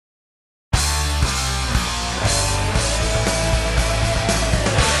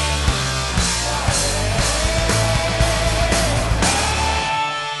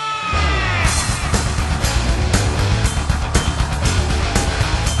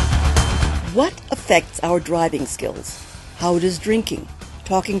What affects our driving skills? How does drinking,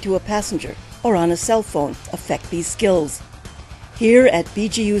 talking to a passenger, or on a cell phone affect these skills? Here at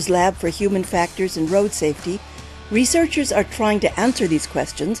BGU's Lab for Human Factors in Road Safety, researchers are trying to answer these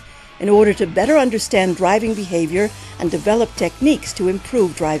questions in order to better understand driving behavior and develop techniques to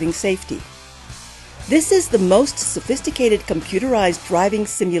improve driving safety. This is the most sophisticated computerized driving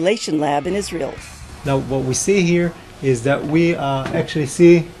simulation lab in Israel. Now what we see here is that we actually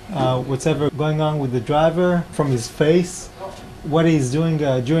see what's ever going on with the driver from his face, what he's doing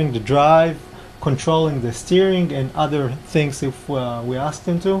during the drive, controlling the steering and other things if we ask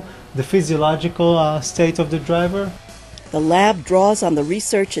him to, the physiological state of the driver. The lab draws on the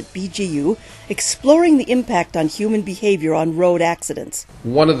research at BGU, exploring the impact on human behavior on road accidents.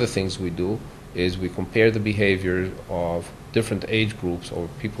 One of the things we do is we compare the behavior of different age groups or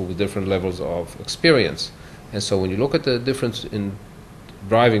people with different levels of experience. And so when you look at the difference in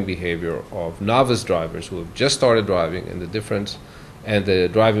driving behavior of novice drivers who have just started driving and the difference and the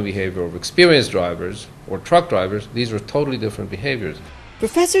driving behavior of experienced drivers or truck drivers, these are totally different behaviors.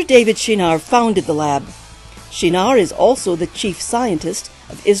 Professor David Shinar founded the lab. Shinar is also the chief scientist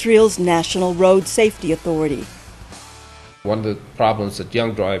of Israel's National Road Safety Authority. One of the problems that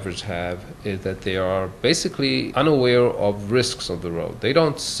young drivers have is that they are basically unaware of risks on the road. They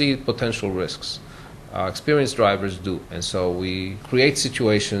don't see potential risks. Experienced drivers do, and so we create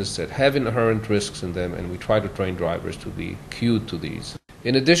situations that have inherent risks in them, and we try to train drivers to be cued to these.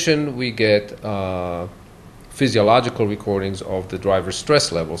 In addition, we get physiological recordings of the driver's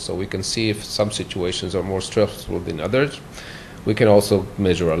stress level, so we can see if some situations are more stressful than others. We can also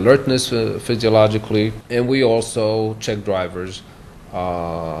measure alertness physiologically, and we also check drivers'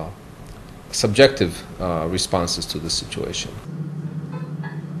 subjective responses to the situation.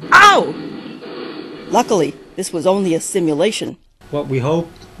 Ow! Luckily, this was only a simulation. What we hope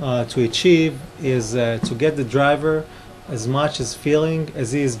to achieve is to get the driver as much as feeling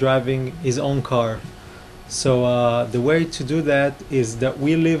as he is driving his own car. So the way to do that is that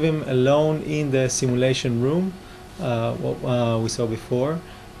we leave him alone in the simulation room, what we saw before,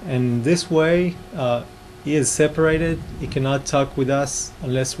 and this way he is separated. He cannot talk with us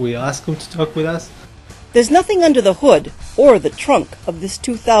unless we ask him to talk with us. There's nothing under the hood or the trunk of this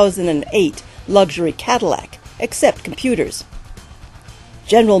 2008 luxury Cadillac except computers.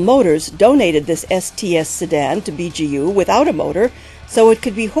 General Motors donated this STS sedan to BGU without a motor so it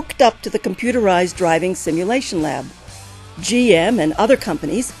could be hooked up to the computerized driving simulation lab. GM and other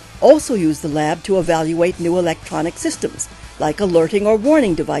companies also use the lab to evaluate new electronic systems like alerting or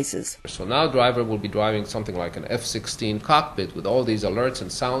warning devices. So now a driver will be driving something like an F-16 cockpit with all these alerts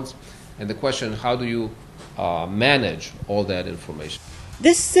and sounds, and the question, how do you manage all that information?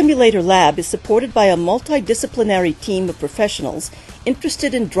 This simulator lab is supported by a multidisciplinary team of professionals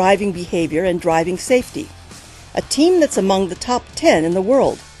interested in driving behavior and driving safety. A team that's among the top 10 in the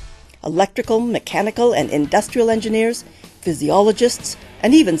world. Electrical, mechanical, and industrial engineers, physiologists,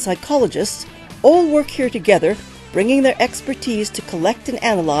 and even psychologists all work here together, bringing their expertise to collect and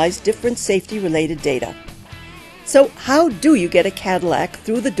analyze different safety-related data. So how do you get a Cadillac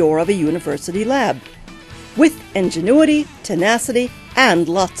through the door of a university lab? With ingenuity, tenacity, and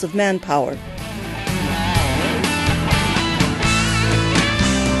lots of manpower.